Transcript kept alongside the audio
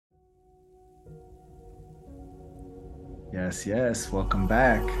Yes, yes. Welcome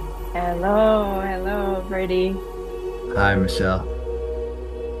back. Hello, Brady. Hi, Michelle.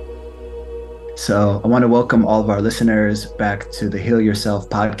 So, I want to welcome all of our listeners back to the Heal Yourself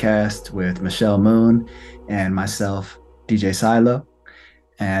podcast with Michelle Moon and myself, DJ Silo.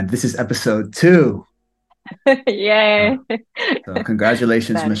 And this is episode two. Uh, Yay. so,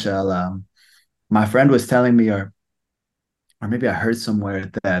 congratulations, Exciting. Michelle. My friend was telling me, or maybe I heard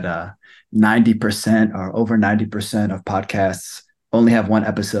somewhere that 90% or over 90% of podcasts only have one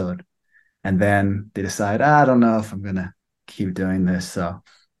episode. And then they decide, I don't know if I'm going to keep doing this. So,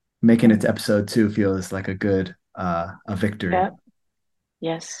 making it to Mm. episode two feels like a good a victory. Yep.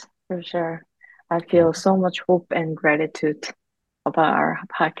 Yes, for sure. I Oh, feel so much hope and gratitude about our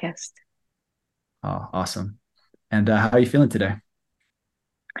podcast. awesome. And how are you feeling today?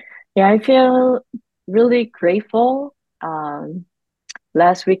 Yeah, I feel really grateful. Um,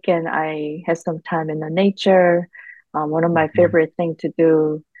 Last weekend I had some time in the nature. One of my Mhm. favorite thing to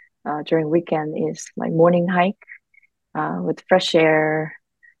do during weekend is like morning hike with fresh air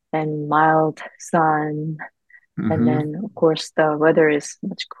and mild sun. And Hmm. then, of course, the weather is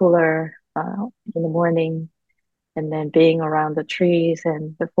much cooler in the morning. And then being around the trees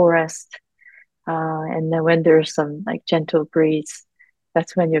and the forest. And then when there's some like gentle breeze,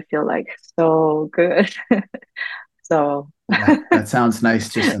 that's when you feel like so good. So, That sounds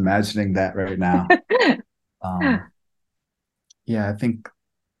nice. Just imagining that right now. Um, yeah, I think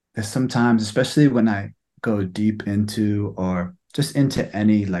there's sometimes, especially when I go deep into or just into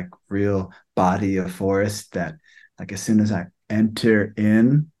any like real body of forest, that like as soon as I enter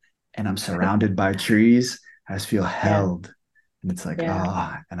in and I'm surrounded by trees, I just feel yeah, held. And it's like, yeah,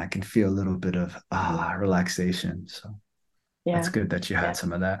 and I can feel a little bit of mm, relaxation. So that's yeah, good that you yeah, had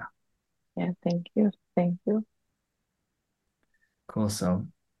some of that. yeah. Thank you. Thank you. Cool. So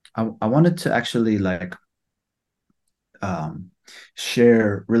I wanted to actually like um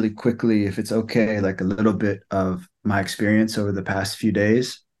share really quickly, if it's okay, like a little bit of my experience over the past few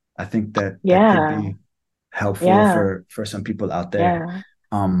days. I think that that could Yeah, be helpful yeah, for some people out there. yeah,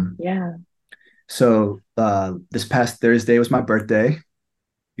 Um, yeah. so this past Thursday was my birthday,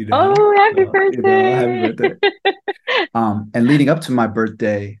 Oh, happy happy birthday. birthday. And leading up to my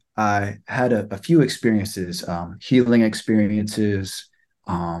birthday, I had a few experiences, healing experiences,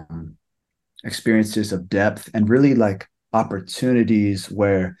 um, experiences of depth, and really like opportunities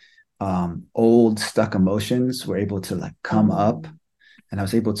where old stuck emotions were able to like come up, Mm, and I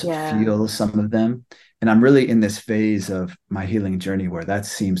was able to yeah. feel some of them. And I'm really in this phase of my healing journey where that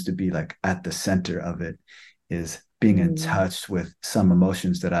seems to be like at the center of it, is being in Mm, touch with some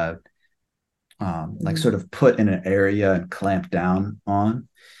emotions that I've like sort mm, of put in an area and clamped down on.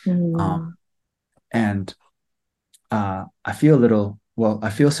 Um, mm, and I feel a little, well, I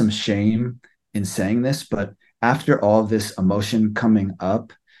feel some shame in saying this, but after all this emotion coming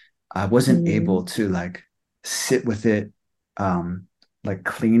up, I wasn't mm, able to like sit with it like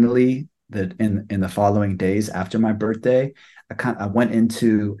cleanly that in the following days after my birthday. I went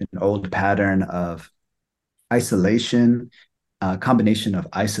into an old pattern of isolation, a combination of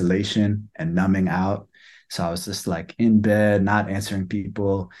isolation and numbing out. So I was just like in bed, not answering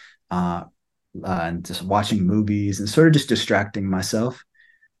people, uh, and just watching movies and sort of just distracting myself.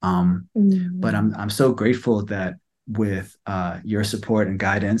 But mm, I'm so grateful that with your support and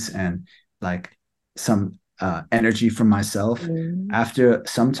guidance and like some energy from myself, mm, after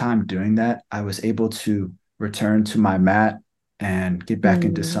some time doing that, I was able to return to my mat and get back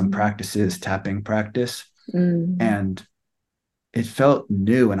into some mm, practices, tapping practice, mm. and it felt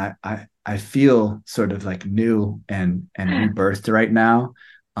new, and I feel sort of like new and rebirthed right now.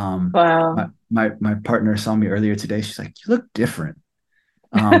 My Wow. my partner saw me earlier today. She's like, "You look different."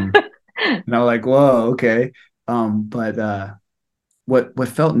 Um, and I'm like, "Whoa, okay." But what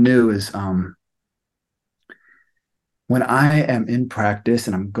felt new is when I am in practice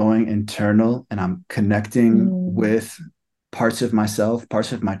and I'm going internal and I'm connecting Mm, with parts of myself,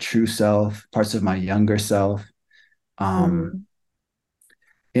 parts of my true self, parts of my younger self. Um, mm,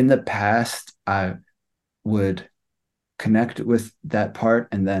 in the past, I would connect with that part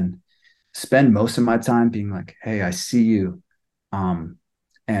and then spend most of my time being like, hey, I see you. Um,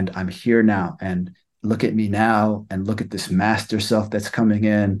 and I'm here now. And look at me now and look at this master self that's coming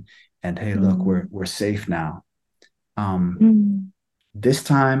in. And hey, look, mm, we're safe now. Um, mm, this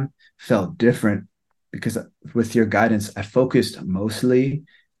time felt different because with your guidance, I focused mostly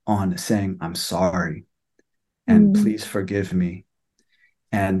on saying, I'm sorry and mm, please forgive me.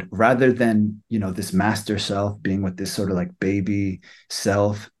 And rather than, this master self being with this sort of like baby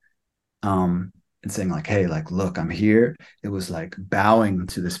self, and saying like, hey, like, look, I'm here. It was like bowing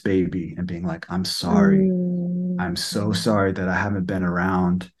to this baby and being like, I'm sorry. I'm so sorry that I haven't been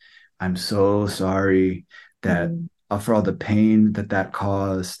around. I'm so sorry that mm, for all the pain that that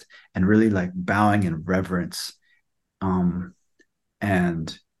caused, and really like bowing in reverence. Um,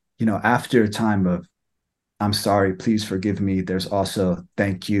 and after a time of I'm sorry, please forgive me, there's also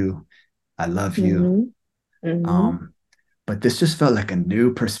thank you, I love you. mm, mm, Um, but this just felt like a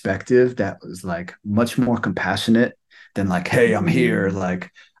new perspective that was like much more compassionate than like, hey, I'm here. mm,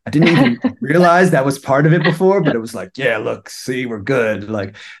 Like I didn't even realize that was part of it before, but it was like, yeah, look, see, we're good.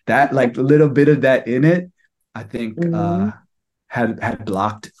 Like that, like a little bit of that in it, I think mm. had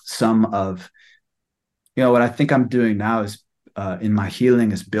blocked some of, what I think I'm doing now is in my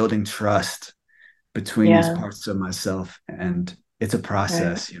healing is building trust between these Yeah, parts of myself. And it's a right.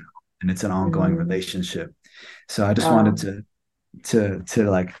 process, and it's an ongoing Mm. relationship. So I just wanted Wow. to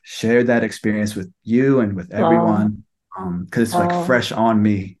like share that experience with you and with Wow. everyone, because it's like Wow. fresh on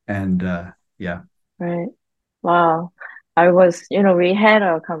me. And yeah. Right. Wow. I was, we had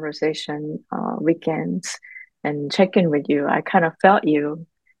a conversation weekends and check in with you. I kind of felt you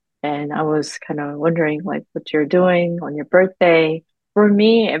and I was kind of wondering like what you're doing on your birthday. For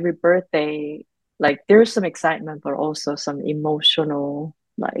me, every birthday, like there's some excitement, but also some emotional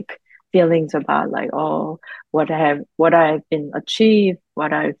like feelings about like, oh, what I've been achieved,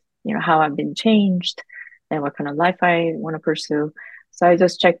 how I've been changed and what kind of life I want to pursue. So I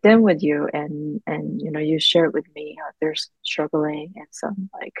just checked in with you and you shared with me there's struggling and some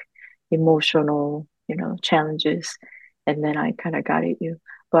like emotional, challenges. And then I kind of got at you,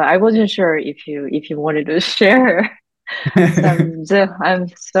 but I wasn't sure if you wanted to share. So I'm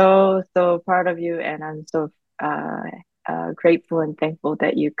so proud of you, and I'm so uh, grateful and thankful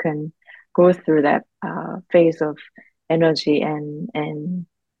that you can go through that phase of energy and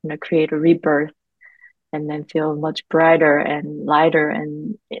create a rebirth, and then feel much brighter and lighter,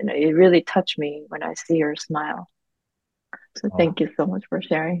 and it really touched me when I see your smile. So Oh, thank you so much for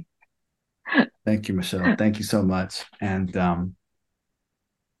sharing. thank you, Michelle. Thank you so much. And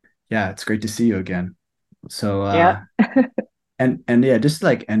yeah, it's great to see you again. So Yeah. and yeah, just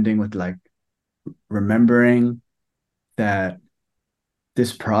like ending with like remembering that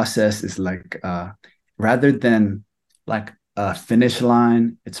this process is like rather than like a finish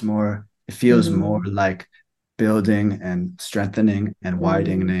line, it feels more Mm, like building and strengthening and mm,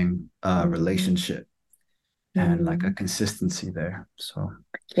 widening a mm, relationship, and like a mm. consistency there. So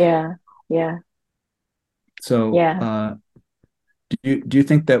Yeah, yeah, so yeah. do you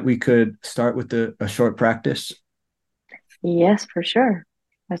think that we could start with a short practice? Yes, for sure.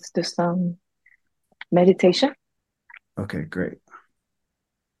 Let's do some meditation. Okay, great.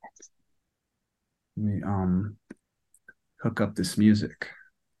 Let me hook up this music.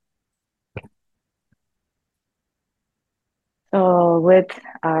 So with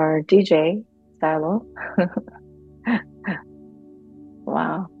our DJ, Silo.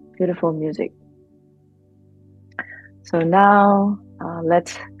 Wow, beautiful music. So now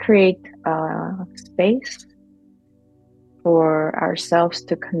let's create a space for ourselves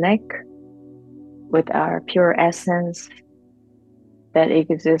to connect with our pure essence that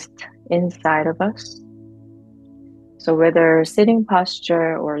exists inside of us. So whether sitting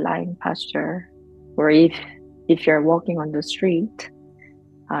posture or lying posture, or if you're walking on the street,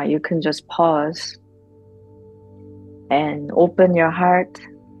 you can just pause and open your heart,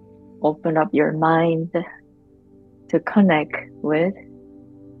 open up your mind to connect with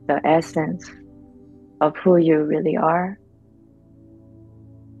the essence of who you really are,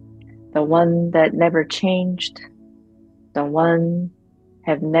 the one that never changed, the one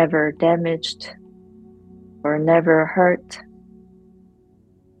have never damaged or never hurt.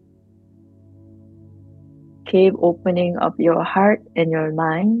 Keep opening up your heart and your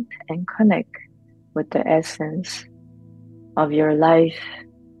mind and connect with the essence of your life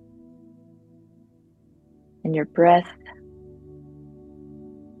and your breath.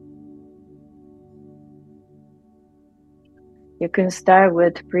 You can start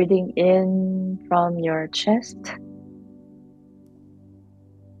with breathing in from your chest.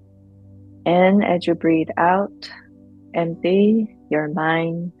 And as you breathe out, empty your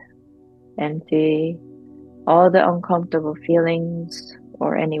mind, empty all the uncomfortable feelings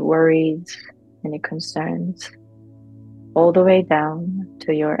or any worries, any concerns, all the way down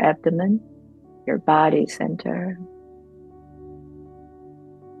to your abdomen, your body center.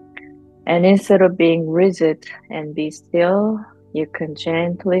 And instead of being rigid and be still, you can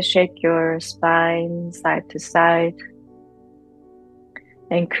gently shake your spine side to side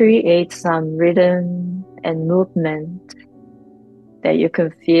and create some rhythm and movement that you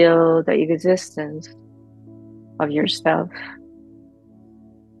can feel the existence of yourself.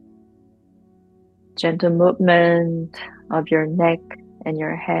 Gentle movement of your neck and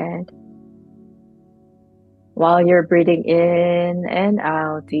your head while you're breathing in and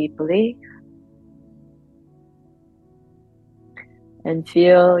out deeply. And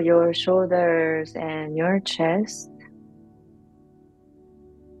feel your shoulders and your chest.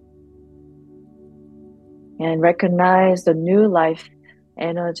 And recognize the new life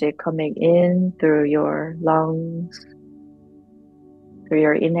energy coming in through your lungs, through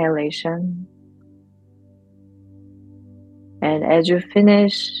your inhalation. And as you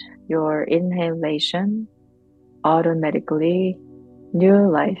finish your inhalation, automatically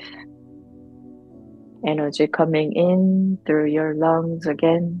new life energy coming in through your lungs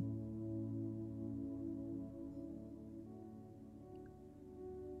again.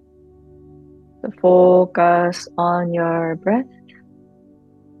 So focus on your breath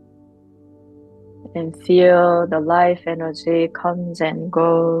and feel the life energy comes and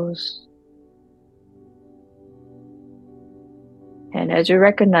goes. And as you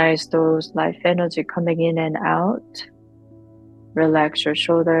recognize those life energy coming in and out, relax your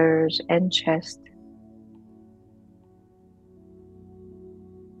shoulders and chest.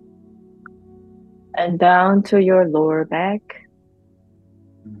 And down to your lower back,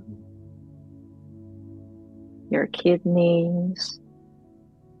 your kidneys.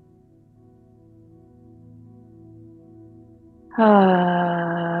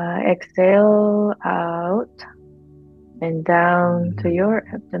 Exhale out and down to your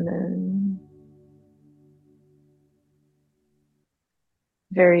abdomen.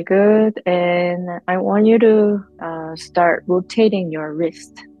 Very good. And I want you to start rotating your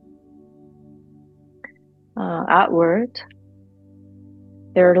wrist outward.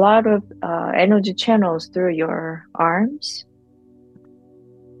 There are a lot of energy channels through your arms.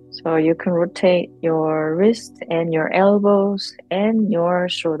 So you can rotate your wrist and your elbows and your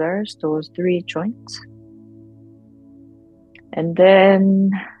shoulders, those three joints. And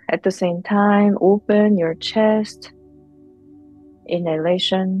then at the same time, open your chest,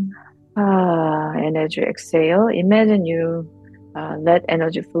 inhalation. And as you exhale, imagine you let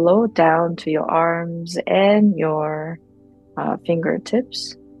energy flow down to your arms and your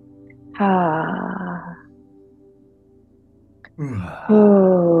fingertips.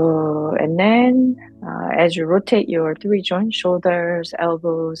 And then as you rotate your three joints, shoulders,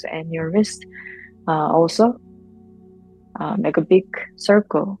 elbows, and your wrist, also make a big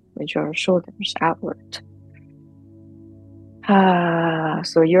circle with your shoulders outward.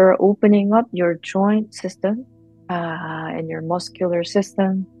 So you're opening up your joint system and your muscular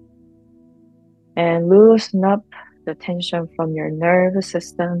system and loosen up the tension from your nervous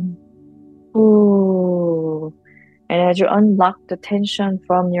system. Ooh. And as you unlock the tension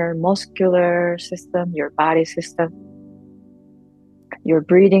from your muscular system, your body system, your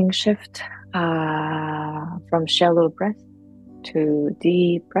breathing shift from shallow breath to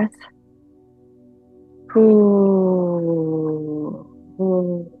deep breath. Ooh.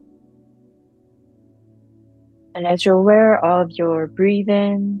 Ooh. And as you're aware of your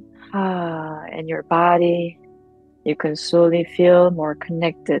breathing and your body, you can slowly feel more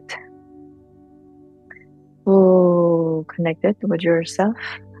connected. Ooh, connected with yourself.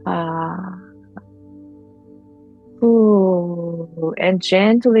 Ooh, and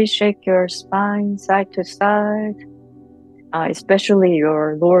gently shake your spine side to side, especially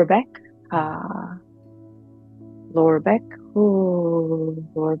your lower back. Lower back. Ooh,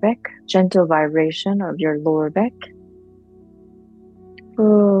 lower back. Gentle vibration of your lower back.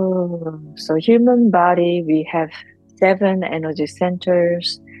 Ooh. So human body, we have 7 energy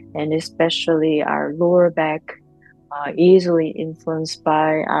centers, and especially our lower back, easily influenced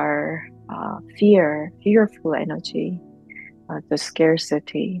by our fearful energy, the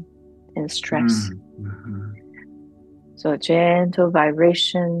scarcity and stress. So gentle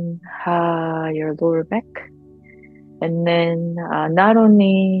vibration, your lower back. And then not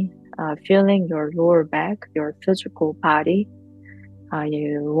only feeling your lower back, your physical body, I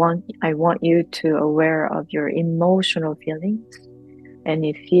want you to aware of your emotional feelings,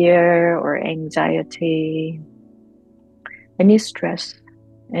 any fear or anxiety, any stress,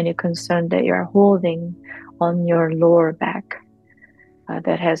 any concern that you're holding on your lower back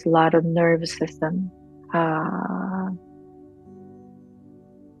that has a lot of nervous system.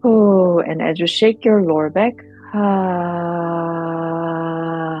 And as you shake your lower back,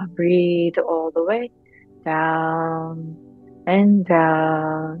 breathe all the way down and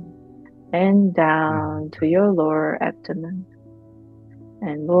down and down to your lower abdomen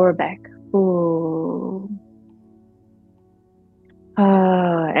and lower back.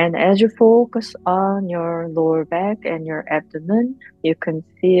 And as you focus on your lower back and your abdomen, you can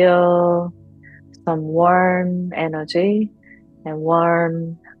feel some warm energy and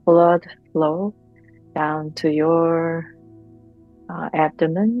warm blood flow down to your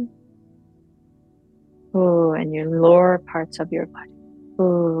abdomen. Ooh, and your lower parts of your body.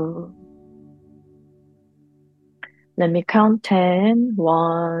 Ooh. Let me count 10.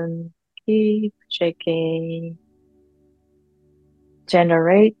 1, keep shaking.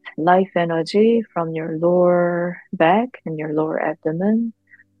 Generate life energy from your lower back and your lower abdomen.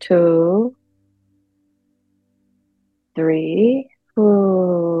 2, 3,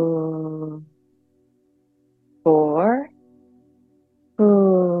 ooh, 4,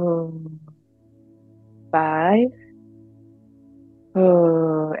 ooh, 5,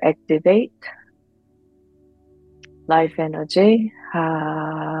 ooh, activate life energy.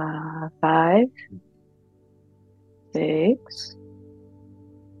 5, 6,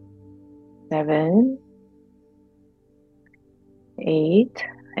 7, 8.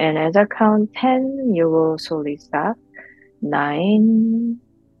 And as I count 10, you will slowly stop. 9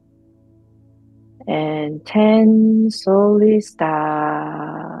 and 10. Slowly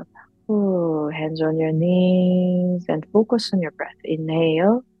stop. Ooh, hands on your knees and focus on your breath.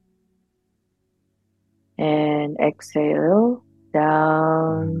 Inhale and exhale.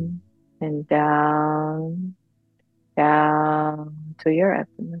 Down and down, down to your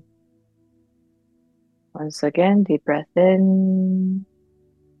abdomen. Once again, deep breath in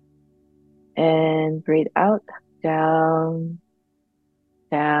and breathe out. Down,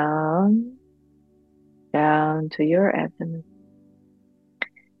 down, down to your abdomen.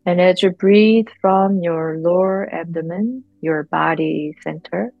 And as you breathe from your lower abdomen, your body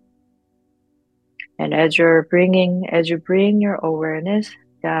center, and as you bring your awareness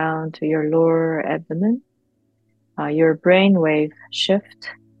down to your lower abdomen, your brainwave shift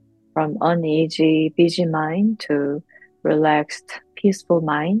from uneasy, busy mind to relaxed, peaceful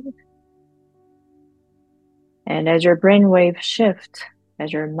mind. And as your brainwave shift,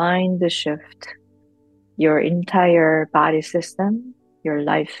 as your mind shift, your entire body system, your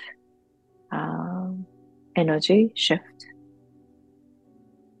life energy shift.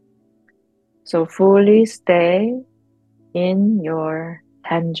 So fully stay in your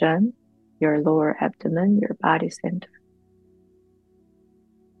tension, your lower abdomen, your body center.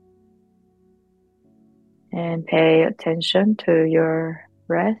 And pay attention to your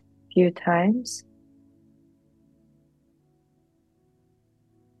breath a few times.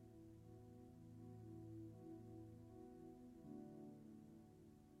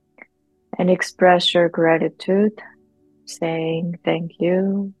 And express your gratitude, saying thank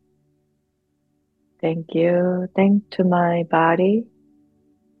you, thank you, thank to my body,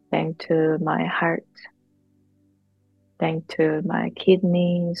 thank to my heart, thank to my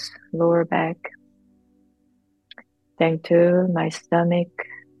kidneys, lower back, thank to my stomach,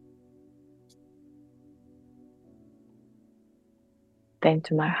 thank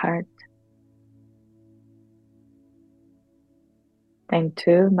to my heart, thank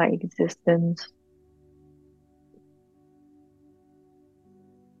to my existence.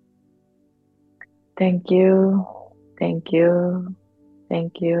 Thank you, thank you,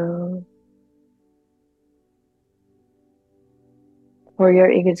 thank you for your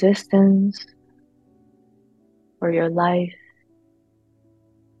existence, for your life,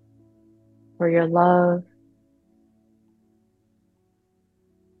 for your love,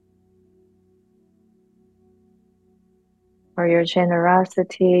 for your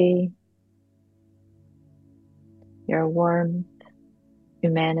generosity, your warmth,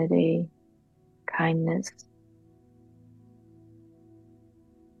 humanity, kindness,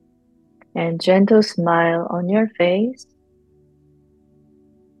 and gentle smile on your face.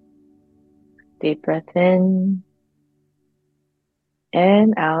 Deep breath in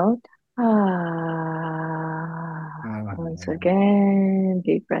and out. Once again,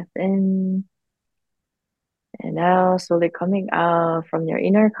 deep breath in and out, slowly coming out from your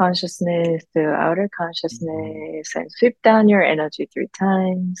inner consciousness to outer consciousness and sweep down your energy 3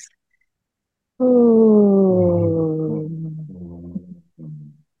 times. Ooh.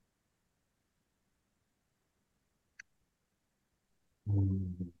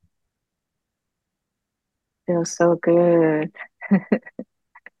 Feels so good.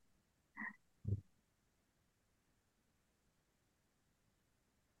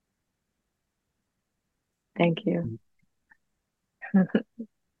 Thank you. Well,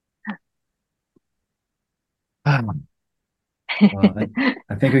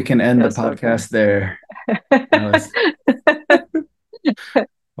 I think we can end the Feels so good. podcast there. That was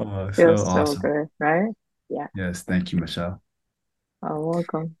oh, so Feels so awesome. good, right? Yeah. Yes, thank you, Michelle. Oh,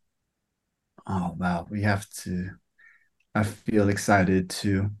 welcome. Oh, wow. I feel excited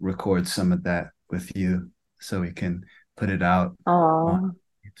to record some of that with you so we can put it out on Oh,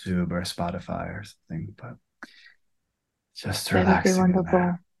 YouTube or Spotify or something. But just that'll be relaxing in there.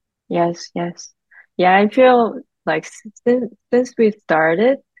 wonderful. Yes, yes. Yeah, I feel like since we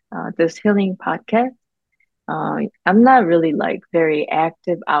started this healing podcast, I'm not really like very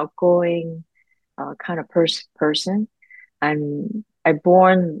active, outgoing kind of person. I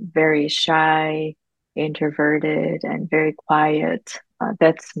born very shy, introverted, and very quiet.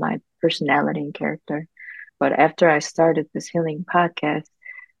 That's my personality and character. But after I started this healing podcast,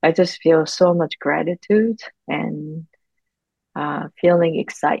 I just feel so much gratitude and feeling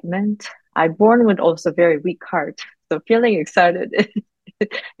excitement. I born with also very weak heart, so feeling excited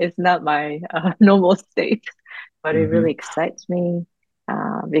is not my normal state, but it really Hmm. excites me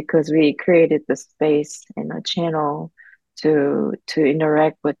because we created the space and a channel to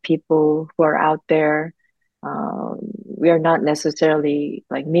interact with people who are out there. We are not necessarily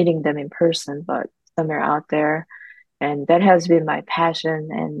like meeting them in person, but somewhere out there, and that has been my passion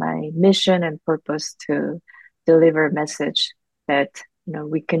and my mission and purpose to deliver a message that,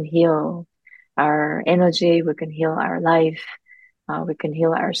 we can heal our energy, we can heal our life, we can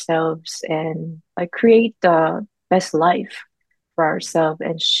heal ourselves and like create the best life for ourselves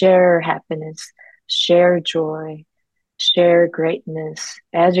and share happiness, share joy, share greatness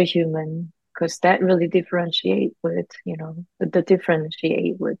as a human, because that really differentiate with, the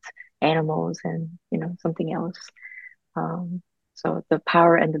differentiate with animals and, something else. Um, so the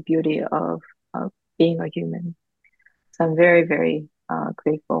power and the beauty of being a human. So I'm very, very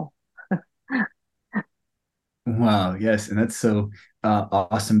grateful. Wow, yes, and that's so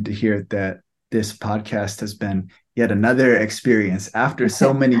awesome to hear that this podcast has been yet another experience after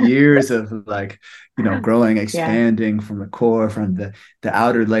so many years of like, growing, Yeah, expanding from the core, from the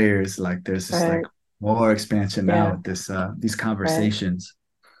outer layers. Like there's just like right. more expansion now Yeah, with this these right. conversations.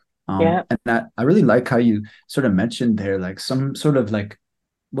 Yeah. And I really like how you sort of mentioned there, like some sort of like,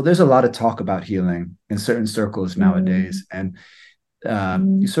 well, there's a lot of talk about healing in certain circles Mm, nowadays, and you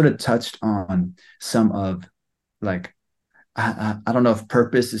mm, sort of touched on some of like I don't know if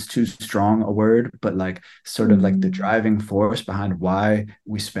purpose is too strong a word, but like sort of like the mm, driving force behind why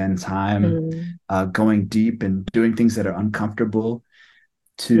we spend time mm, going deep and doing things that are uncomfortable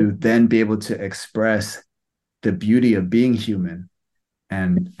to mm, then be able to express the beauty of being human.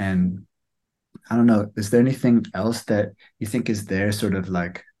 And I don't know, is there anything else that you think is there sort of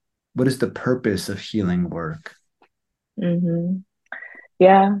like what is the purpose of healing work? mm-hmm.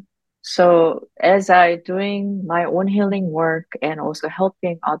 Yeah. So as I doing my own healing work and also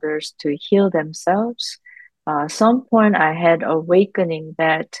helping others to heal themselves, some point I had awakening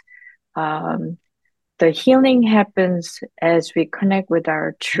that um, the healing happens as we connect with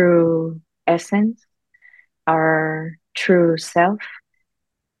our true essence, our true self,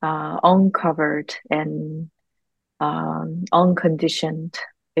 uncovered and unconditioned.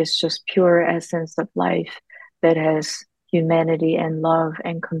 It's just pure essence of life that has humanity and love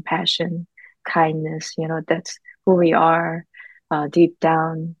and compassion, kindness. That's who we are deep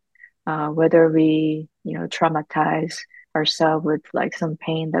down. Whether we, traumatize ourselves with like some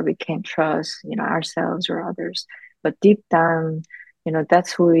pain that we can't trust, ourselves or others, but deep down,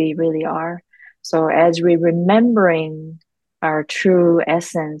 that's who we really are. So as we remembering our true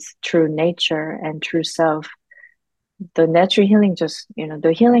essence, true nature, and true self, the natural healing just,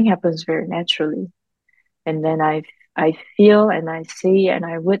 the healing happens very naturally. And then I feel and I see and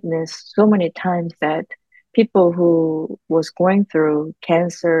I witness so many times that people who was going through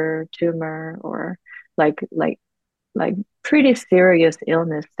cancer, tumor, or like like pretty serious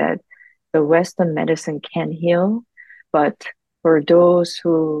illness that the Western medicine can heal, but for those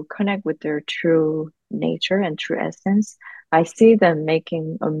who connect with their true nature and true essence, I see them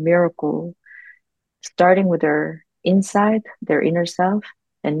making a miracle, starting with their inside, their inner self,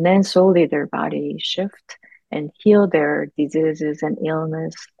 and then slowly their body shift and heal their diseases and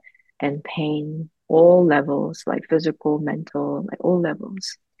illness and pain, all levels, like physical, mental, like all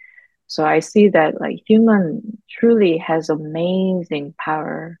levels. So I see that like human truly has amazing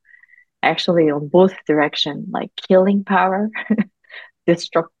power actually on both direction, like killing power,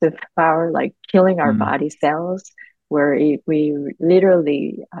 destructive power, like killing our Mm. body cells, where we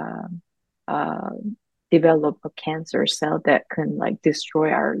literally uh, develop a cancer cell that can like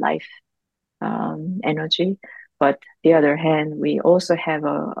destroy our life energy. But the other hand, we also have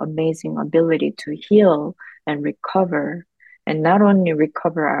a amazing ability to heal and recover, and not only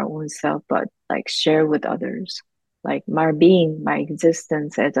recover our own self, but like share with others. Like my being, my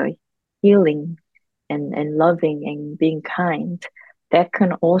existence as a healing and loving and being kind, that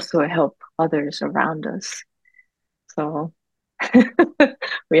can also help others around us. So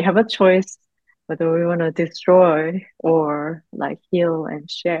we have a choice whether we want to destroy or like heal and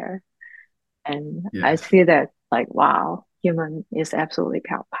share. And I Yes, see that like, wow, human is absolutely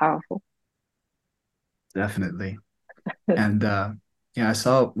powerful. definitely. And yeah, I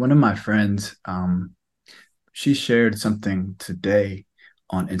saw one of my friends, she shared something today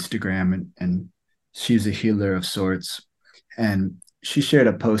on Instagram, and she's a healer of sorts. And she shared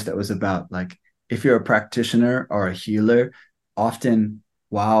a post that was about like if you're a practitioner or a healer, often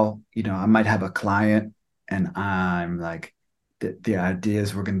while I might have a client and I'm like the idea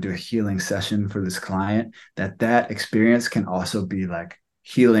is we're going to do a healing session for this client, that experience can also be like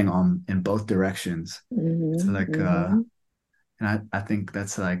healing on in both directions. So like Hmm. and I think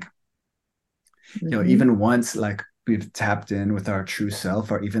that's like Hmm. even once like we've tapped in with our true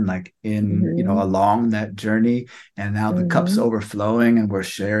self or even like in Hmm. along that journey, and now the cup's Hmm. overflowing and we're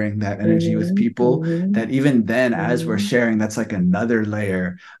sharing that energy with Hmm. people, Hmm. that even then as we're Hmm. sharing, that's like another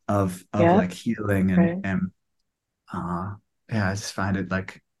layer of Yep. like healing. and Right. and uh yeah, I just find it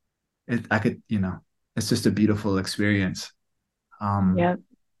like I could, it's just a beautiful experience. um Yep.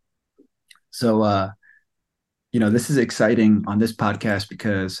 so this is exciting on this podcast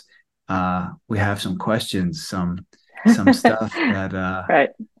because we have some questions, some stuff that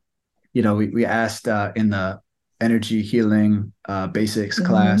Right. we asked in the energy healing basics Hmm.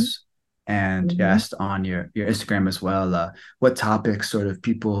 class, and you Hmm. asked on your Instagram as well, what topics sort of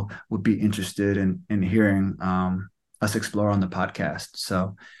people would be interested in hearing us explore on the podcast.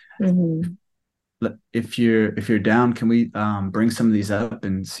 So Hmm. if you're down, can we bring some of these up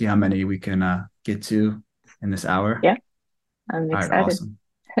and see how many we can get to in this hour? Yeah, I'm All right, excited. awesome.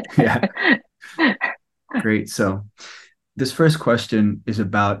 Yeah, great. So this first question is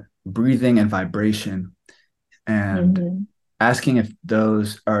about breathing and vibration, and Hmm. asking if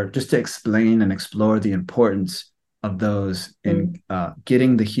those are just to explain and explore the importance of those in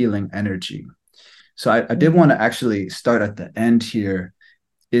getting the healing energy. So I did want Hmm. to actually start at the end here.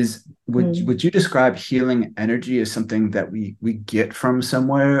 Is Hmm. would you describe healing energy as something that we get from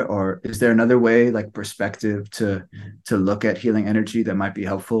somewhere, or is there another way, like perspective, to look at healing energy that might be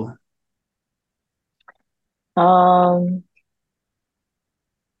helpful? Um,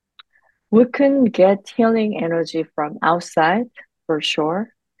 we can get healing energy from outside for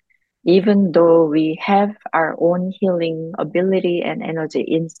sure, even though we have our own healing ability and energy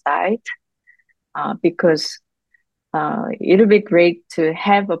inside, because it'll be great to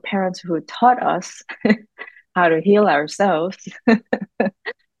have a parent who taught us how to heal ourselves. A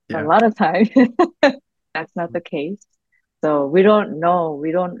Yeah. lot of times, that's not the case. So we don't know,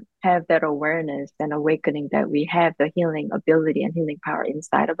 we don't have that awareness and awakening that we have the healing ability and healing power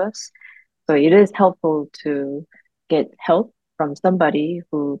inside of us. So it is helpful to get help from somebody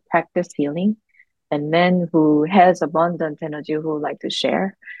who practice healing and then who has abundant energy who like to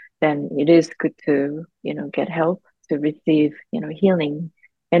share. Then it is good to, get help to receive, healing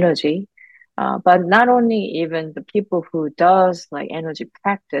energy. But not only even the people who does like energy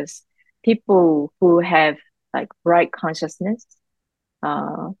practice, people who have like bright consciousness,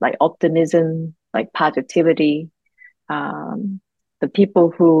 like optimism, like positivity, um, the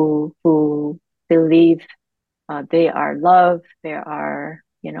people who believe they are loved, they are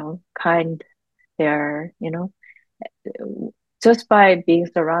kind, they are just by being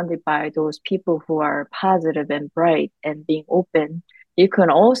surrounded by those people who are positive and bright and being open, you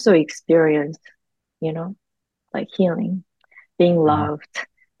can also experience you know like healing, being Mhm. loved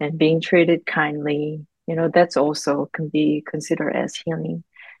and being treated kindly. That's also can be considered as healing.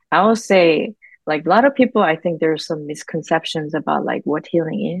 I will say, like a lot of people, I think there's some misconceptions about like what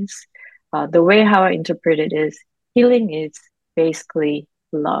healing is. The way how I interpret it is healing is basically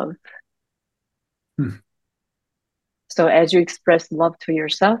love. Hmm. So as you express love to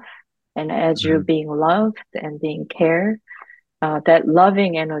yourself and as you're Mhm. being loved and being cared, that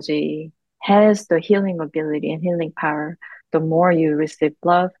loving energy has the healing ability and healing power. The more you receive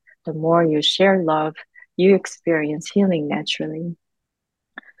love, the more you share love, you experience healing naturally.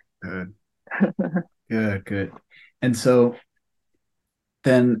 Good, good, good. And so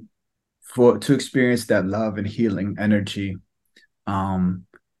then, for to experience that love and healing energy, um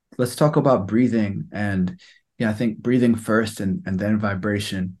let's talk about breathing. And yeah, I think breathing first and then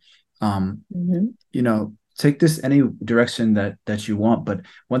vibration. um Hmm. Take this any direction that you want, but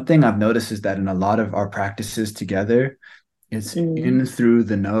one thing I've noticed is that in a lot of our practices together, it's Hmm. in through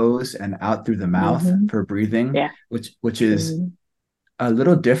the nose and out through the mouth Hmm. for breathing, Yeah. which is Hmm. a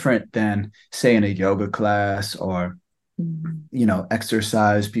little different than say in a yoga class, or Hmm.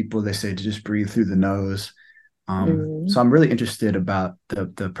 exercise people, they say to just breathe through the nose. Hmm. So I'm really interested about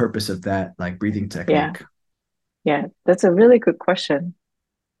the purpose of that, like breathing Yeah. technique. Yeah. That's a really good question.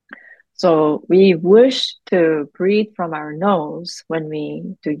 So we wish to breathe from our nose when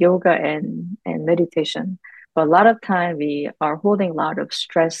we do yoga and meditation. But a lot of time we are holding a lot of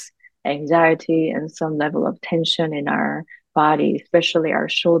stress, anxiety, and some level of tension in our body, especially our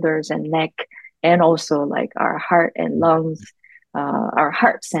shoulders and neck, and also like our heart and lungs, our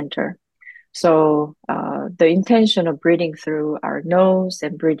heart center. So the intention of breathing through our nose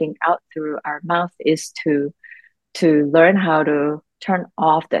and breathing out through our mouth is to learn how to turn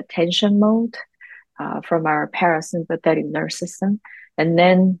off the tension mode from our parasympathetic nervous system, and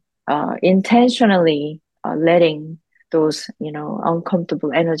then intentionally letting those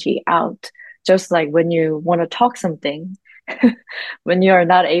uncomfortable energy out. Just like when you want to talk something, when you are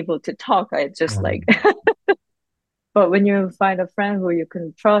not able to talk, it's just like. Mm. But when you find a friend who you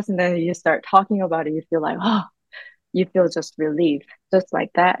can trust, and then you start talking about it, you feel like, oh, you feel just relief, just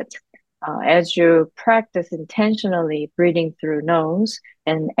like that. As you practice intentionally breathing through nose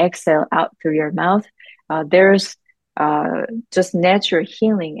and exhale out through your mouth, there's just natural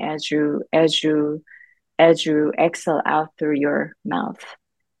healing as you exhale out through your mouth.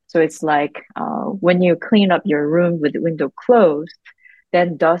 So it's like when you clean up your room with the window closed,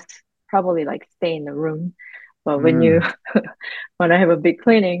 then dust probably like stay in the room. But when you Mm. when I have a big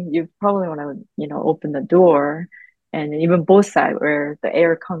cleaning, you probably want to open the door and even both sides where the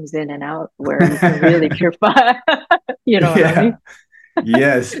air comes in and out, where you can really purify. You know what I Yeah. mean?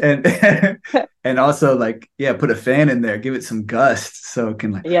 Yes. And and also like, yeah, put a fan in there, give it some gusts so it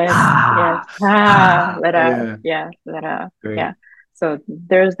can like Yes, yes. Let out. Yeah. Yeah, let out. Great. Yeah. So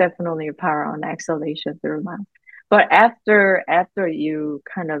there's definitely a power on exhalation through mouth. But after you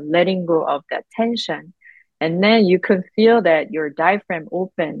kind of letting go of that tension, and then you can feel that your diaphragm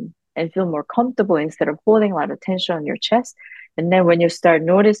open and feel more comfortable instead of holding a lot of tension on your chest. And then when you start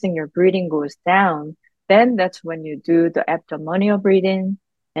noticing your breathing goes down, then that's when you do the abdominal breathing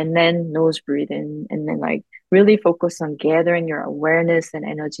and then nose breathing, and then like really focus on gathering your awareness and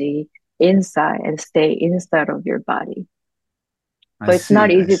energy inside and stay inside of your body. I So it's not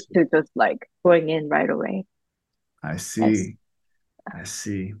see. I easy see. to just like going in right away. I Yes. see. I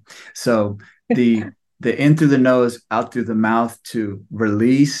see. So the the in through the nose, out through the mouth to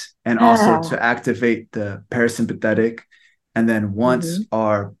release and also Ah, to activate the parasympathetic. And then once mm-hmm,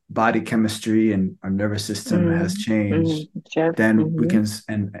 our body chemistry and our nervous system has mm-hmm, changed, sure. then we Mm-hmm. can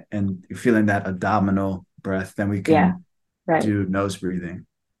and feeling that abdominal breath, then we Yeah, can right, do nose breathing.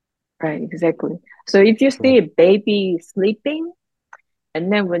 right, exactly. So if you see Cool. a baby sleeping,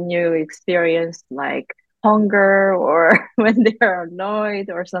 and then when you experience like hunger or when they're annoyed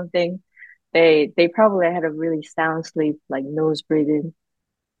or something, they probably had a really sound sleep, like nose breathing,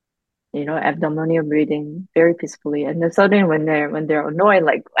 abdominal breathing very peacefully. And then suddenly when they're annoyed,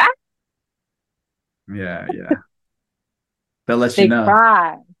 like Yeah, yeah. They'll let you they know.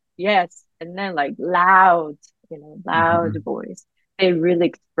 cry. Yes. And then like loud, loud Mhm. voice. They really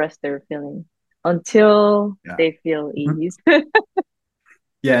express their feeling until Yeah. they feel ease.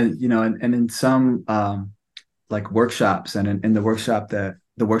 Yeah, and in some like workshops and in the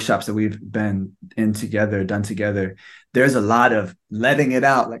workshops that we've been in together, done together, there's a lot of letting it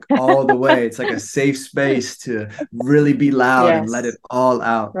out like all the way. It's like a safe space to really be loud and let it Yes. all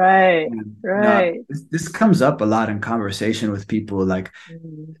out. Right. And Right. this comes up a lot in conversation with people. Like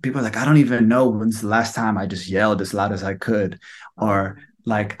Mm. people are like, I don't even know when's the last time I just yelled as loud as I could, or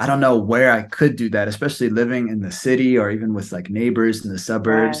like I don't know where I could do that, especially living in the city or even with like neighbors in the Right.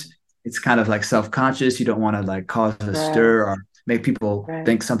 suburbs. It's kind of like self-conscious. You don't want to like cause a Right. stir or make people Right.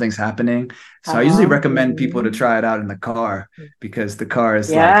 think something's happening. So I usually Uh-huh. recommend people to Hmm. try it out in the car because the car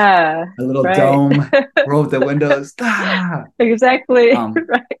is like Yeah. a little Right. dome, roll up the windows. Ah! Exactly. Um,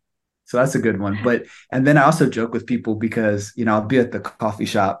 Right. so that's a good one. But and then I also joke with people because I'll be at the coffee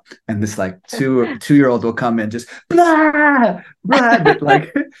shop and this like two-year old will come in just blah blah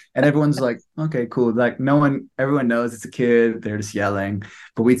like and everyone's like, okay, cool. Like everyone knows it's a kid, they're just yelling.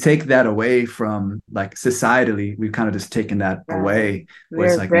 But we take that away from like societally, we've kind of just taken that Right. away where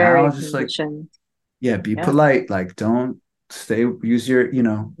it's We're like now very just like, conditioned. yeah, be Yeah. polite, like don't stay use your, the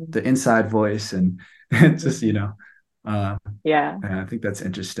Mhm. inside voice and just, Mhm. uh Yeah. and I think that's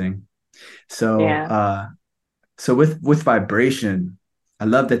interesting. So, Yeah. so with vibration, I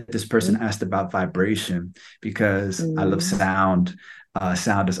love that this person Mhm. asked about vibration because I love Mm. sound.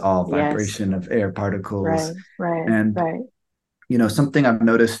 Sound is all Yes. vibration of air particles, Right. Right. and Right. something I've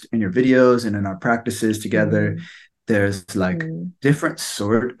noticed in your videos and in our practices together, Mm. there's like Mm. different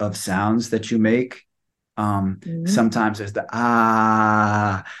sort of sounds that you make. Mm. Sometimes there's the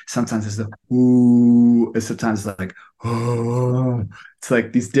ah, sometimes there's the ooh, and sometimes it's like oh. It's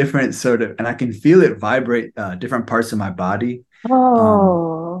like these different sort of, and I can feel it vibrate different parts of my body. Um,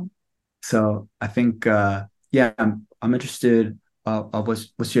 Oh. So I think, yeah, I'm interested.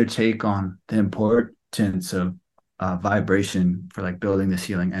 What's your take on the importance of vibration for like building this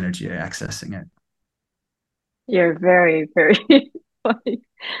healing energy or accessing it? You're very, very funny.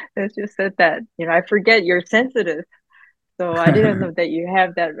 As you said that, I forget you're sensitive. So I didn't know that you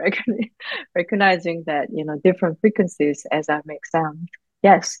have that recognizing that, different frequencies as I make sound.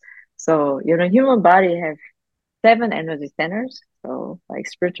 Yes. So, human body have seven energy centers. So like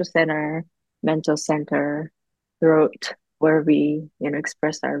spiritual center, mental center, throat, where we,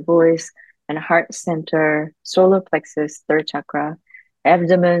 express our voice, and heart center, solar plexus, third chakra,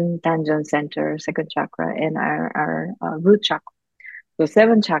 abdomen, Danjon center, second chakra, and our root chakra. So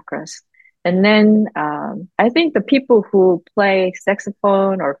seven chakras. And then I think the people who play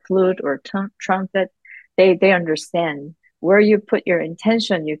saxophone or flute or trumpet, they understand where you put your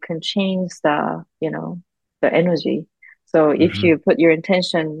intention, you can change the energy. So if Hmm. you put your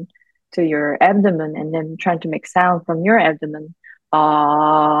intention to your abdomen and then trying to make sound from your abdomen, Mm,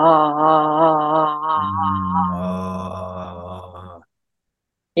 ah,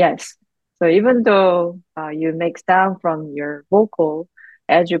 yes. So even though you make sound from your vocal,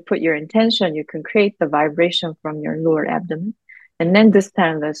 as you put your intention, you can create the vibration from your lower abdomen. And then this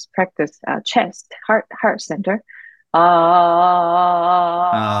time, let's practice chest, heart center.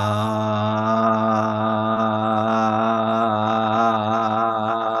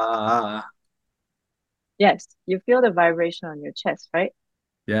 Yes, you feel the vibration on your chest, right?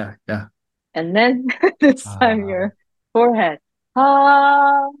 yeah, yeah. And then this time, Uh, your forehead.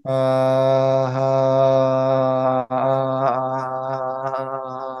 Ah,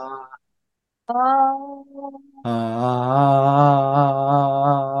 ah.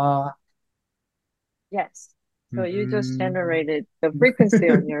 Yes. So you just mm, generated the frequency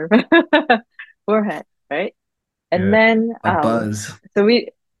on your forehead, right? And yeah, then, a buzz. so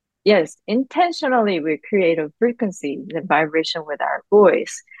yes, intentionally we create a frequency, the vibration with our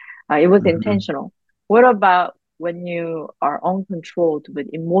voice. It was Hmm. intentional. What about when you are uncontrolled with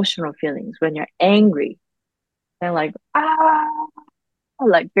emotional feelings, when you're angry and like,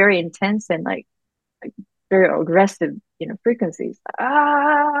 like very intense and like very aggressive, frequencies.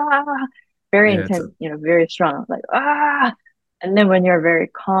 Very Yeah, it's intense, very strong, like And then when you're very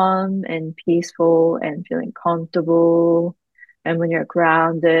calm and peaceful and feeling comfortable, and when you're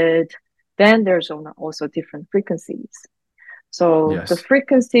grounded, then there's also different frequencies. So the yes.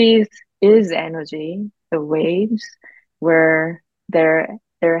 frequencies is energy, the waves, where there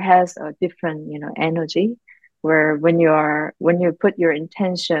has a different, energy, where when you put your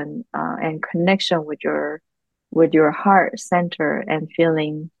intention and connection with your heart center and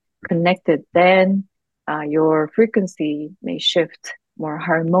feeling connected, then your frequency may shift more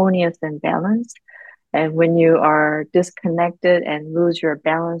harmonious and balanced. And when you are disconnected and lose your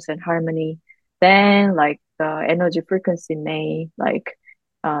balance and harmony, then like the energy frequency may like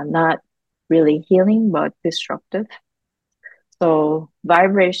not really healing but destructive. So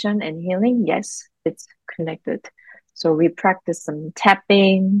vibration and healing, yes, it's connected. So we practice some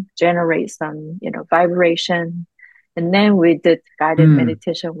tapping, generate some, vibration. And then we did guided Mm.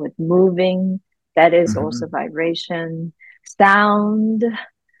 meditation with moving. That is also Hmm. vibration. Sound,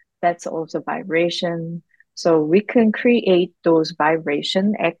 that's also vibration. So we can create those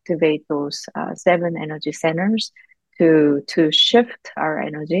vibration, activate those seven energy centers to shift our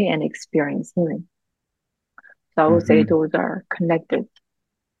energy and experience healing. So I would say Hmm. those are connected.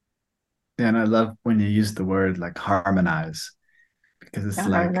 And I love when you use the word like harmonize because it's Yeah,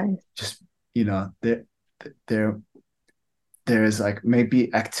 like harmonize. just, there there's like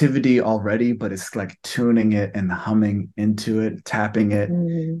maybe activity already, but it's like tuning it and humming into it, tapping it,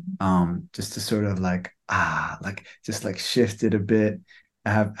 Mm, just to sort of like like just like shift it a bit,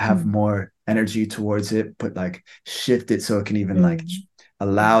 have mm, more energy towards it, but like shift it so it can even like mm,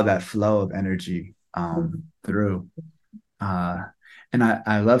 allow that flow of energy mm, through. Uh and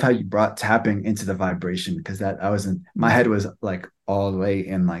I love how you brought tapping into the vibration because that I wasn't my head mm. was like all the way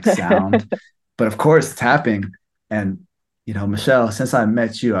in like sound, but of course tapping and Michelle, since I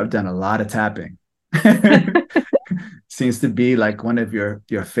met you, I've done a lot of tapping. Seems to be like one of your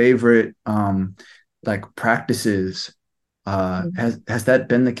favorite like practices. Has that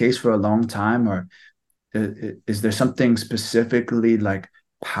been the case for a long time, or is there something specifically like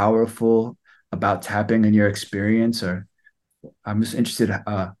powerful about tapping in your experience? Or I'm just interested,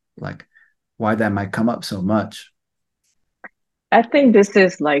 like why that might come up so much. I think this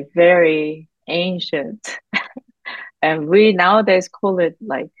is like very ancient, and we nowadays call it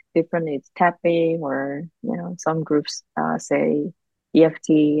like differently. It's tapping, or some groups say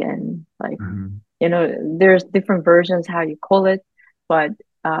EFT, and like Mhm. there's different versions how you call it, but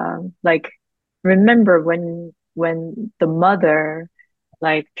like remember when the mother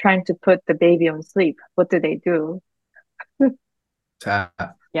like trying to put the baby on sleep, what do they do?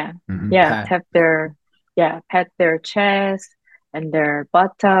 Tap. Yeah. Hmm. Yeah, Pat. tap their, yeah, pat their chest and their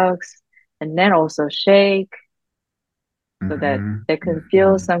buttocks, and then also shake so that Hmm. they can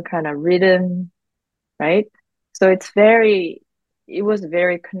feel Hmm. some kind of rhythm, right? So it was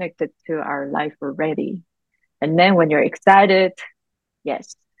very connected to our life already. And then when you're excited,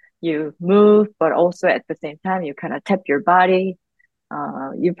 yes, you move, but also at the same time, you kind of tap your body.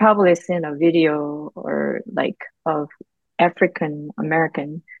 You've probably seen a video or like of African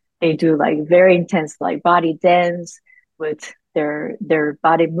American. They do like very intense like body dance with their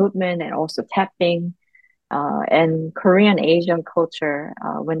body movement and also tapping. And Korean Asian culture,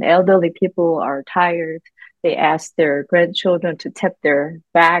 when elderly people are tired, they ask their grandchildren to tap their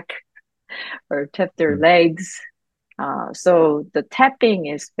back or tap their legs. So the tapping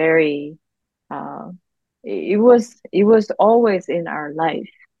is very uh, it was always in our life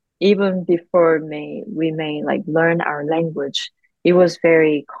even before we may like learn our language. It was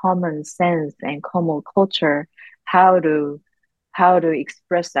very common sense and common culture how to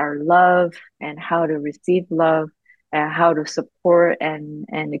express our love and how to receive love and how to support and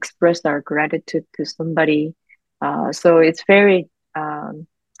express our gratitude to somebody. So it's very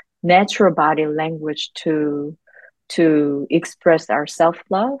natural body language to express our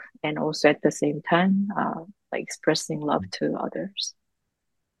self-love and also at the same time like expressing love to others.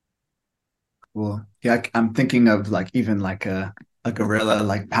 Cool. Yeah, I'm thinking of like even like a gorilla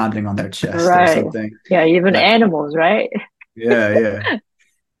like pounding on their chest or Right. something. Yeah, even Like, animals, right? yeah, yeah.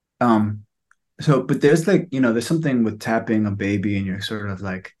 Um, so but there's like, there's something with tapping a baby and you're sort of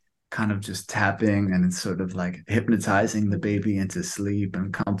like kind of just tapping and it's sort of like hypnotizing the baby into sleep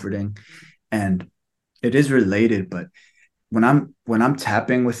and comforting. And it is related, but when I'm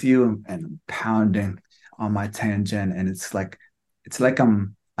tapping with you and pounding on my tangent and it's like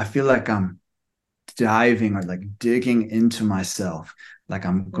I feel like I'm diving or like digging into myself. Like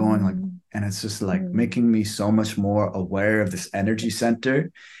I'm going like, Mm, and it's just like mm. making me so much more aware of this energy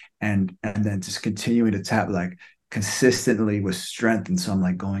center and then just continuing to tap like consistently with strength. And so I'm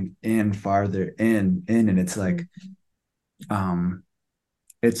like going in farther in, and it's like, Mm. um,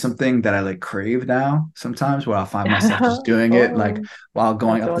 it's something that I like crave now sometimes where I'll find myself just doing it like Oh, while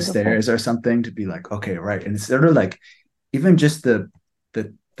going that's up the wonderful. stairs or something to be like, okay, right. And it's sort of like even just the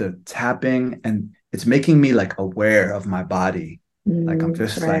tapping and it's making me like aware of my body. Like I'm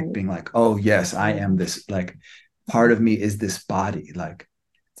just like Right. being like, oh yes, I am Mm. this like part of me is this body. Like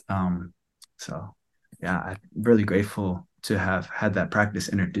um so yeah, I'm really grateful to have had that practice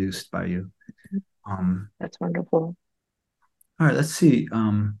introduced by you. Um That's wonderful. all right, let's see.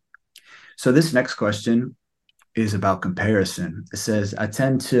 So this next question is about comparison. It says, I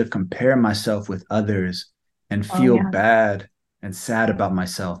tend to compare myself with others and Oh feel yeah. bad and sad about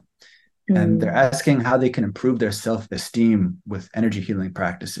myself. And they're Mm. asking how they can improve their self-esteem with energy healing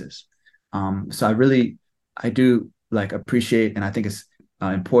practices. So I do like appreciate, and I think it's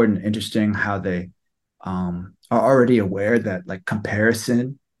important, interesting how they are already aware that like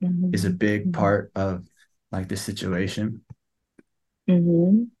comparison is a Mm-hmm. big Mm-hmm. part of like the situation.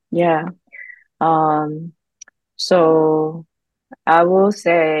 Mm-hmm. Yeah. Um, so I will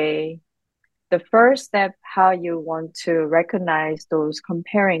say the first step, how you want to recognize those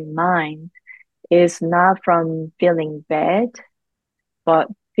comparing mind is not from feeling bad, but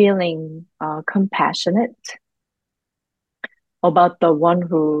feeling compassionate about the one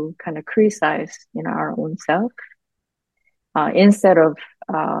who kind of criticize, our own self, instead of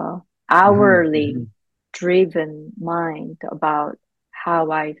uh, Mhm, hourly mhm, driven mind about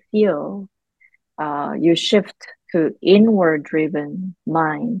how I feel. You shift to inward driven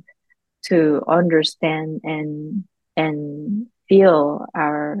mind to understand and feel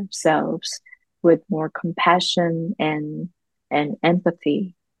ourselves with more compassion and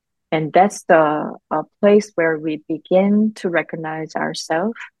empathy. And that's the place where we begin to recognize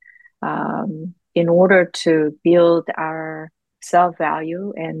ourselves in order to build our self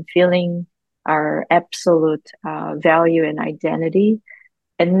value and feeling our absolute value and identity.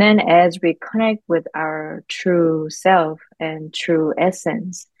 And then as we connect with our true self and true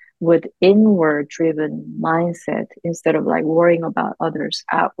essence with inward driven mindset instead of like worrying about others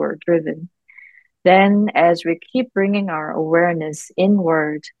outward driven, then as we keep bringing our awareness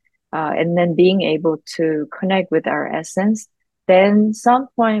inward and then being able to connect with our essence, then some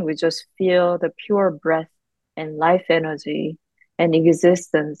point we just feel the pure breath and life energy and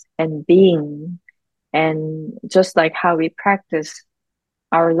existence and being. And just like how we practice,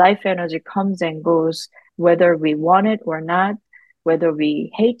 our life energy comes and goes whether we want it or not. whether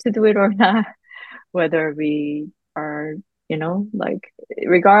we hate to do it or not, whether we are, like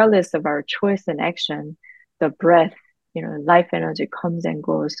regardless of our choice and action, the breath, life energy comes and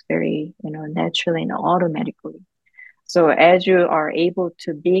goes very, naturally and automatically. So as you are able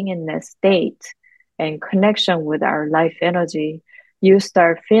to being in that state and connection with our life energy, you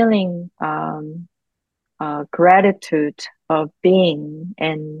start feeling gratitude of being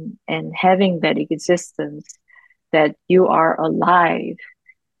and having that existence, that you are alive.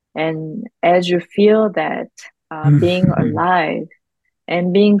 And as you feel that being alive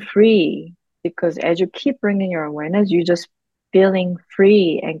and being free, because as you keep bringing your awareness, you just feeling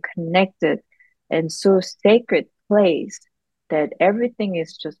free and connected and so sacred place that everything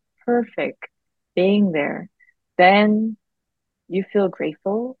is just perfect being there. Then you feel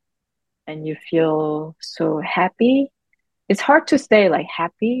grateful and you feel so happy. It's hard to say like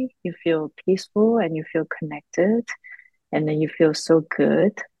happy. You feel peaceful and you feel connected, and then you feel so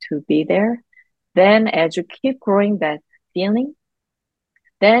good to be there. Then as you keep growing that feeling,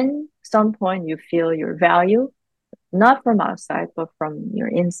 then some point you feel your value, not from outside, but from your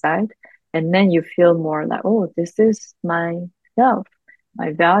inside. And then you feel more like, oh, this is myself,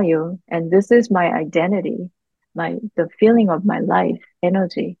 my value, and this is my identity, the feeling of my life,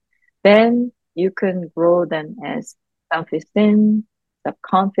 energy. Then you can grow them as self-esteem,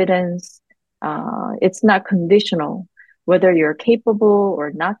 self-confidence. It's not conditional, whether you're capable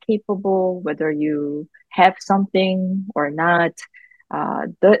or not capable, whether you have something or not.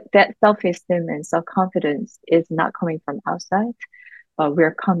 That self-esteem and self-confidence is not coming from outside, but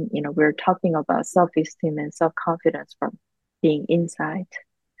we're talking about self-esteem and self-confidence from being inside.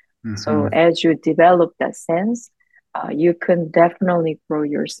 So Mhm. as you develop that sense, you can definitely grow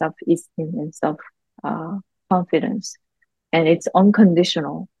your self-esteem and self confidence, and it's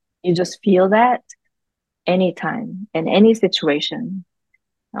unconditional. You just feel that anytime in any situation,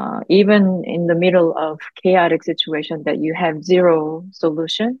 even in the middle of chaotic situation that you have zero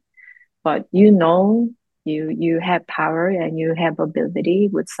solution, but you have power and you have ability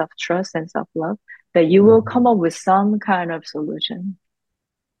with self-trust and self-love, that you will come Mhm. up with some kind of solution.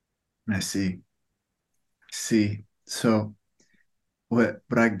 I see. See. So what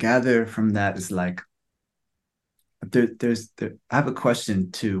I gather from that is like I have a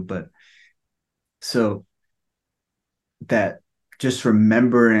question too, but so that just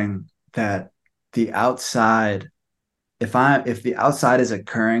remembering that the outside, if the outside is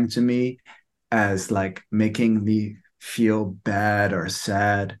occurring to me as like making me feel bad or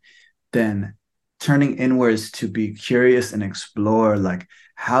sad, then turning inwards to be curious and explore like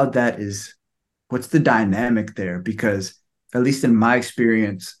how that is, what's the dynamic there? Because at least in my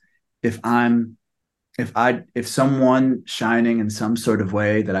experience, if I'm if someone shining in some sort of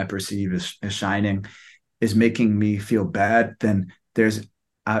way that I perceive as shining is making me feel bad, then there's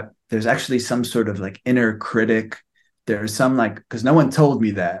actually some sort of like inner critic. There's some like, because no one told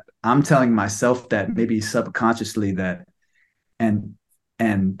me that. I'm telling myself that, maybe subconsciously, that, and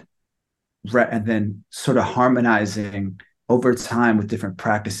and and then sort of harmonizing over time with different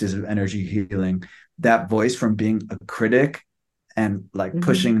practices of energy healing, that voice from being a critic and like Mm-hmm.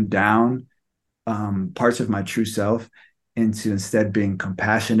 pushing down parts of my true self into instead being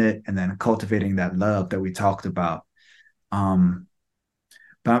compassionate and then cultivating that love that we talked about. Um,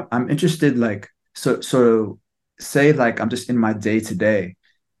 but I'm interested, like, so say like I'm just in my day to day,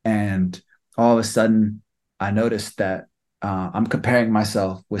 and all of a sudden I notice that I'm comparing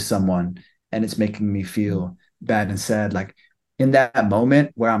myself with someone, and it's making me feel bad and sad. Like in that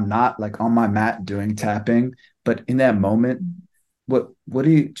moment where I'm not like on my mat doing tapping, but in that moment, what do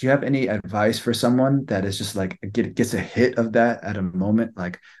you have any advice for someone that is just like gets a hit of that at a moment,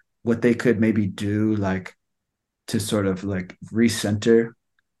 like what they could maybe do, like to sort of like recenter?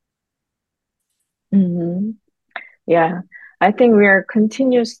 Mm-hmm. Yeah, I think we are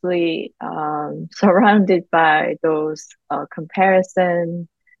continuously surrounded by those comparison,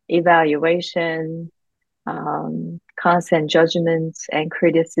 evaluation, constant judgments and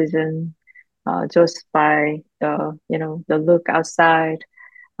criticism, just by the look outside,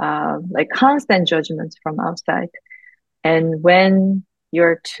 like constant judgments from outside. And when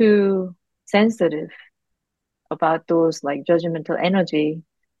you're too sensitive about those like judgmental energy,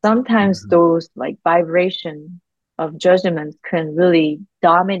 sometimes Mhm. those like vibration of judgment can really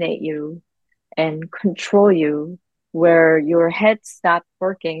dominate you and control you, where your head stops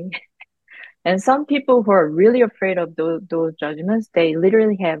working. And some people who are really afraid of those judgments, they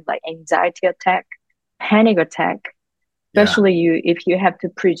literally have like anxiety attack, panic attack, Yeah. especially if you have to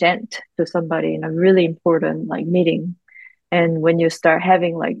present to somebody in a really important like meeting. And when you start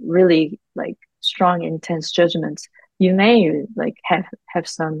having like really like strong, intense judgments, you may like have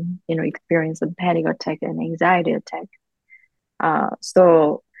some, experience of panic attack and anxiety attack.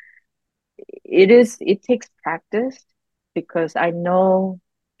 So it takes practice, because I know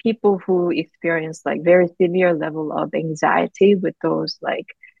people who experience like very severe level of anxiety with those like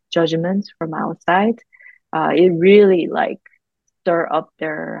judgments from outside. It really like stir up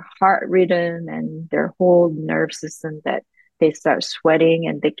their heart rhythm and their whole nerve system, that they start sweating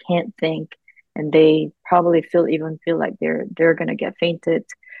and they can't think, and they probably feel like they're gonna get fainted.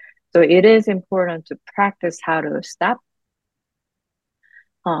 So it is important to practice uh,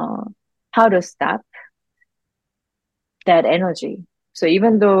 how to stop that energy. So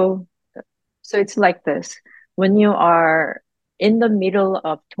even though, so it's like this: when you are in the middle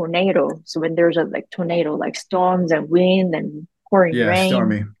of tornado, so when there's a like tornado, like storms and wind and pouring Yeah, rain,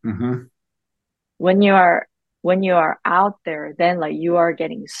 stormy. Mm-hmm. when you are when you are out there, then like you are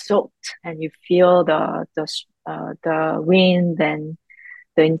getting soaked and you feel the wind and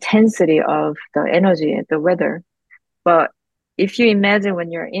the intensity of the energy and the weather. But if you imagine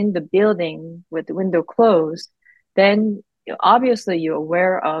when you're in the building with the window closed, then obviously you're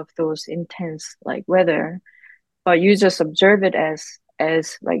aware of those intense like weather, but you just observe it as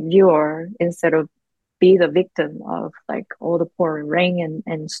like viewer, instead of be the victim of like all the pouring rain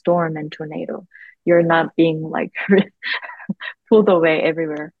and storm and tornado. You're not being like pulled away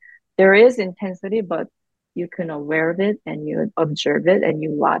everywhere. There is intensity, but you can aware of it and you observe it and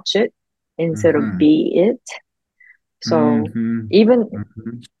you watch it instead of Mm-hmm. be it. So Mm-hmm. even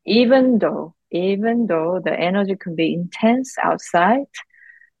Mm-hmm. even though the energy can be intense outside,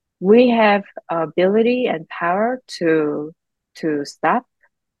 we have ability and power to stop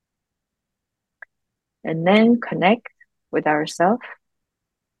and then connect with ourselves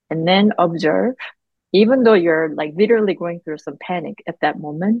and then observe. Even though you're like literally going through some panic at that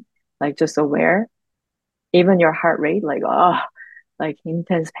moment, like just aware, even your heart rate, like, oh, like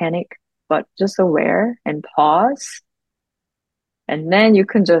intense panic, but just aware and pause. And then you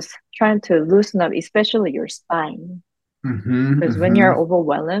can just try to loosen up, especially your spine. Mm-hmm. Because when you're Mm-hmm.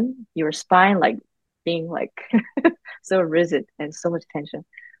 overwhelmed, your spine like being like so rigid and so much tension.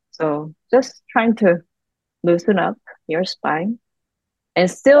 So just trying to loosen up your spine. And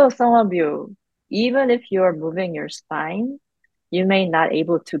still some of you, even if you're moving your spine, you may not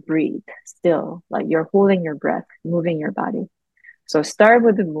able to breathe still, like you're holding your breath, moving your body. So start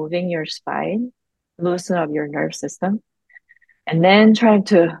with moving your spine, loosen up your nerve system, and then trying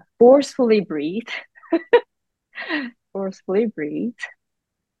to forcefully breathe,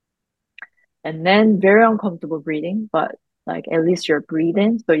 and then very uncomfortable breathing, but like at least you're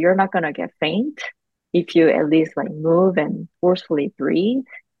breathing, so you're not gonna get faint if you at least like move and forcefully breathe,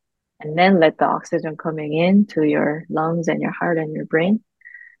 and then let the oxygen coming in to your lungs and your heart and your brain.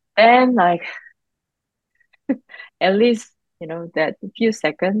 Then like at least that few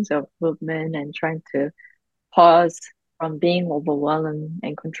seconds of movement and trying to pause from being overwhelmed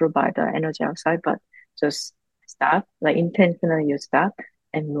and controlled by the energy outside, but just stop, like intentionally you stop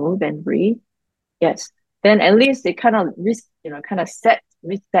and move and breathe. Yes. Then at least it kind of kind of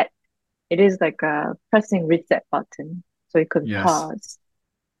reset. It is like a pressing reset button, so you can Yes. pause.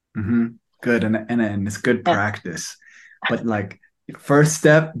 Mm-hmm. Good. And it's good Yeah. practice. But like first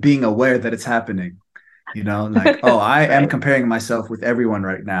step, being aware that it's happening. Like, oh, I am Right. comparing myself with everyone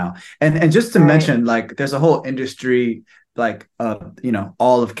right now. And just to Right. mention, like, there's a whole industry, like,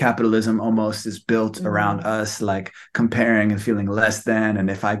 all of capitalism almost is built around Mm, us, like comparing and feeling less than. And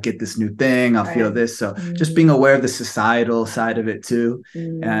if I get this new thing, I'll feel right. this. So just being Mm, aware of the societal side of it too.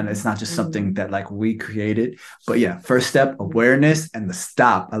 And mm, it's not just something mm. that like we created. But yeah, first step, Mm. awareness and the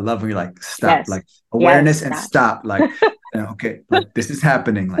stop. I love when you're like, stop, Yes. like Yes. awareness and That. stop. Like, okay, like this is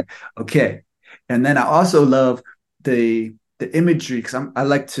happening. Like, okay, and then I also love the imagery because I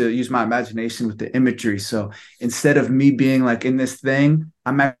like to use my imagination with the imagery. So instead of me being like in this thing,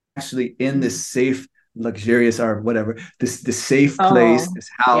 I'm actually in this Mm. safe, luxurious or whatever, this safe place, Oh, this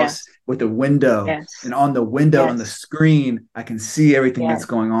house yes. with a window. Yes. And on the window, on the Yes. screen, I can see everything that's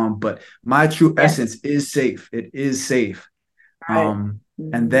Yes. going on. But my true Yes. essence is safe. It is safe. Right. Um,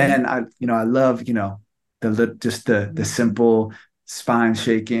 and Mm-hmm. then I love, just the Mm-hmm. simple spine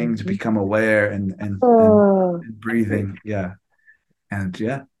shaking to Mm-hmm. become aware Oh, and I agree. breathing. Yeah. And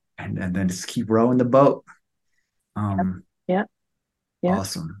yeah. And then just keep rowing the boat. Yep. Um, Yep. Yep.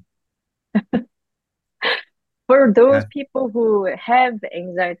 awesome. For those Yeah. people who have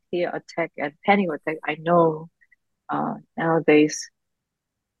anxiety attack and panic attack, I know nowadays,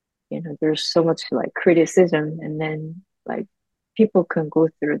 there's so much like criticism, and then like people can go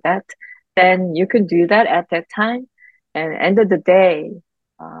through that. Then you can do that at that time. And end of the day,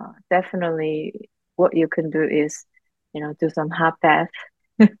 definitely what you can do is do some hot bath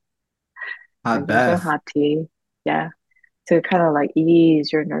Hot and drink some bath. hot tea. Yeah, to kind of like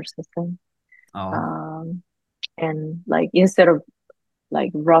ease your nerve system. Oh, Um, and like instead of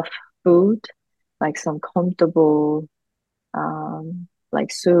like rough food, like some comfortable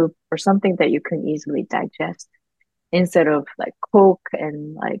like soup or something that you can easily digest instead of like Coke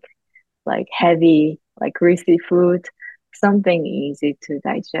and like heavy, like greasy food, something easy to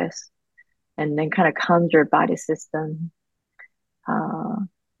digest and then kind of calms your body system. Uh,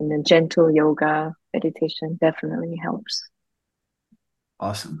 and then gentle yoga, meditation definitely helps.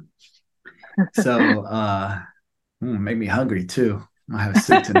 awesome. So, make me hungry too. I'll have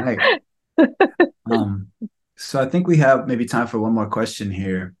soup tonight. Um, so I think we have maybe time for one more question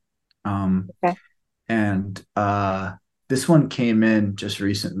here. Um, Okay. and this one came in just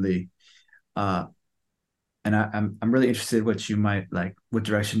recently. Uh, and I'm really interested what you might like, what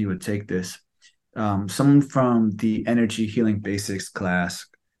direction you would take this. Someone from the Energy Healing Basics class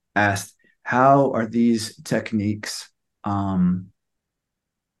asked, "How are these techniques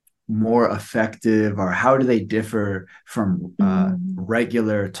more effective, or how do they differ from Mm,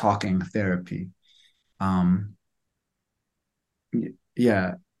 regular talking therapy?" Um,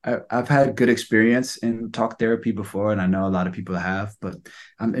 yeah, I've had good experience in talk therapy before, and I know a lot of people have, but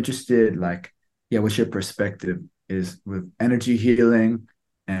I'm interested, like, yeah, what's your perspective is with energy healing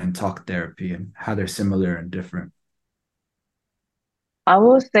and talk therapy and how they're similar and different? I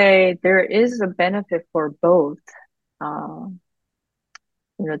will say there is a benefit for both. Uh,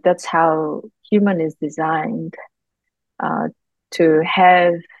 that's how human is designed uh, to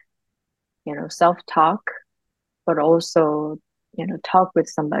have, self-talk, but also, talk with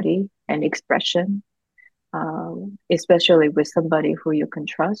somebody and expression, especially with somebody who you can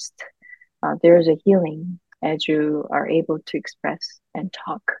trust. There's a healing as you are able to express and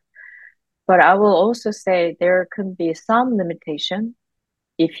talk. But I will also say there can be some limitation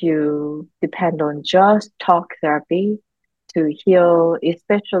if you depend on just talk therapy to heal,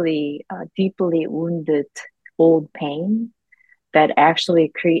 especially deeply wounded old pain that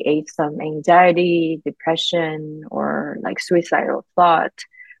actually creates some anxiety, depression, or like suicidal thought,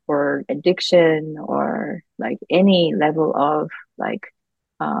 or addiction, or like any level of like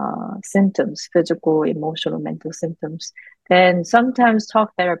symptoms, physical, emotional, mental symptoms, then sometimes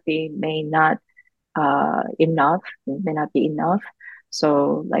talk therapy may not be enough.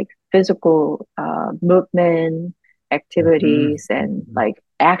 So like physical movement, activities, and Mm-hmm. like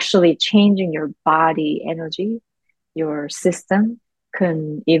actually changing your body energy, your system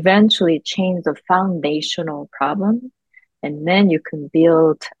can eventually change the foundational problem. And then you can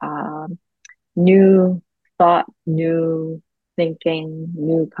build new thought, new thinking,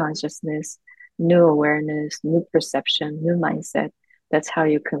 new consciousness, new awareness, new perception, new mindset. That's how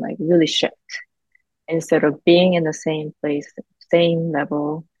you can like really shift instead of being in the same place, same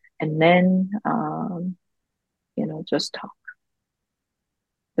level, and then just talk.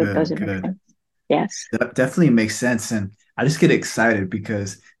 That Good, doesn't make good. sense. Yes. That definitely makes sense. And I just get excited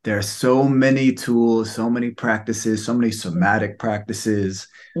because there are so many tools, so many practices, so many somatic practices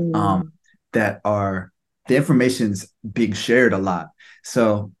um, Mm, that are the information's being shared a lot.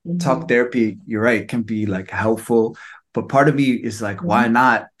 So talk mm, therapy, you're right, can be like helpful. But part of me is like, why mm,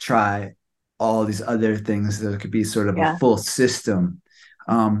 not try all these other things that could be sort of a yeah. full system?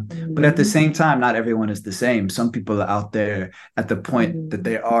 But at the Mm, same time, not everyone is the same. Some people out there at the point that mm,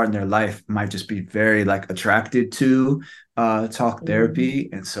 they are in their life might just be very like attracted to talk mm, therapy,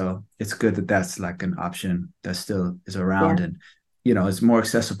 and so it's good that that's like an option that still is around, yeah. and it's more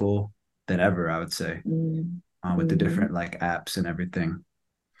accessible than ever, I would say, Mm, with the mm, different like apps and everything.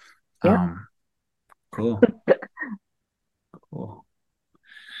 yep. um cool, cool.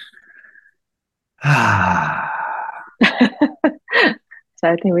 So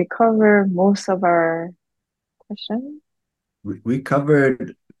I think we covered most of our questions. We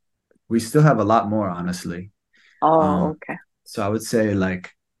covered, we still have a lot more, honestly. Oh, um okay. so I would say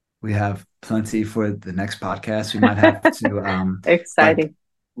like we have plenty for the next podcast. We might have to like Exciting.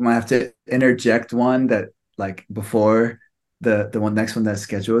 we might have to interject one that like before the one next one that's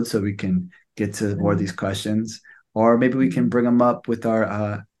scheduled, so we can get to more of Mm, these questions, or maybe we can mm. bring them up with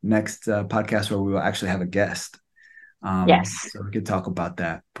our next podcast where we will actually have a guest, Yes. so we could talk about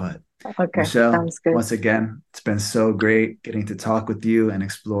that. But Okay. Michelle, Sounds good. once again, it's been so great getting to talk with you and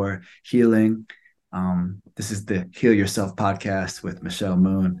explore healing. This is the Heal Yourself podcast with Michelle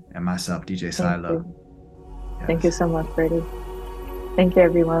Moon and myself, DJ Thank Silo. you. Thank you Yes. so much, Freddie. Thank you,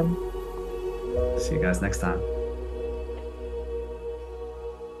 everyone. See you guys next time.